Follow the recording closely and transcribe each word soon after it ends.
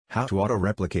How to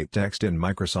auto-replicate text in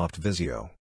Microsoft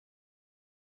Visio.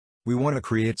 We want to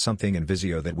create something in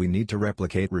Visio that we need to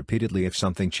replicate repeatedly if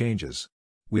something changes.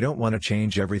 We don't want to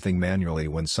change everything manually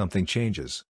when something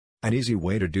changes. An easy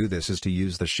way to do this is to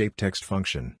use the SHAPETEXT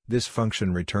function. This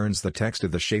function returns the text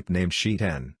of the shape named sheet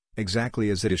n, exactly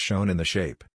as it is shown in the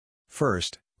shape.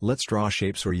 First, let's draw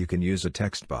shapes where you can use a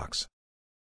text box.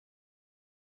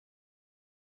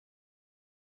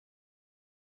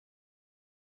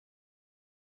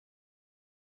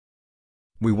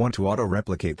 We want to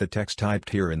auto-replicate the text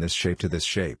typed here in this shape to this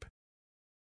shape.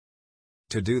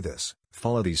 To do this,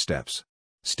 follow these steps.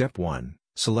 Step 1.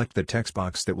 Select the text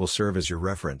box that will serve as your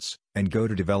reference, and go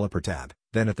to Developer tab.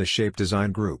 Then at the Shape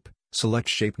Design group, select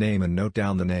Shape Name and note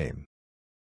down the name.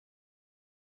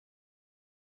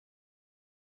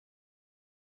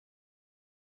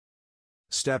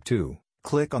 Step 2.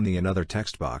 Click on the Another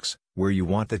text box, where you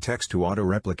want the text to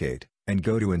auto-replicate, and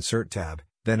go to Insert tab.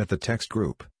 Then at the Text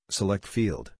group, select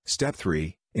Field. Step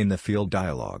 3. In the Field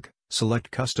dialog,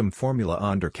 select Custom Formula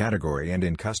under Category and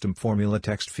in Custom Formula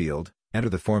Text field, enter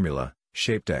the formula,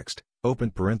 SHAPETEXT,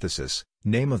 open parenthesis,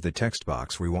 name of the text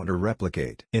box we want to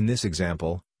replicate. In this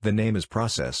example, the name is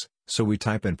Process, so we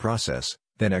type in Process,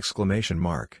 then exclamation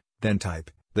mark, then type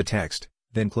the text,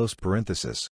 then close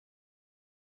parenthesis.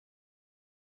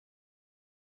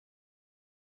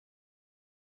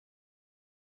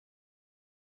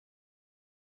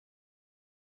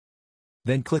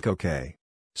 Then click OK.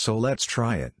 So let's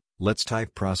try it. Let's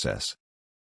type Process.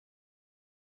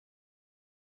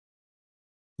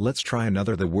 Let's try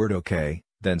the word OK,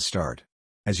 then Start.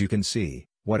 As you can see,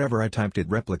 whatever I typed it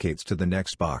replicates to the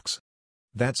next box.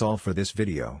 That's all for this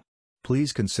video.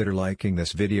 Please consider liking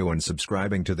this video and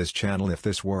subscribing to this channel if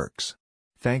this works.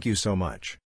 Thank you so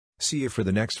much. See you for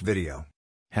the next video.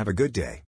 Have a good day.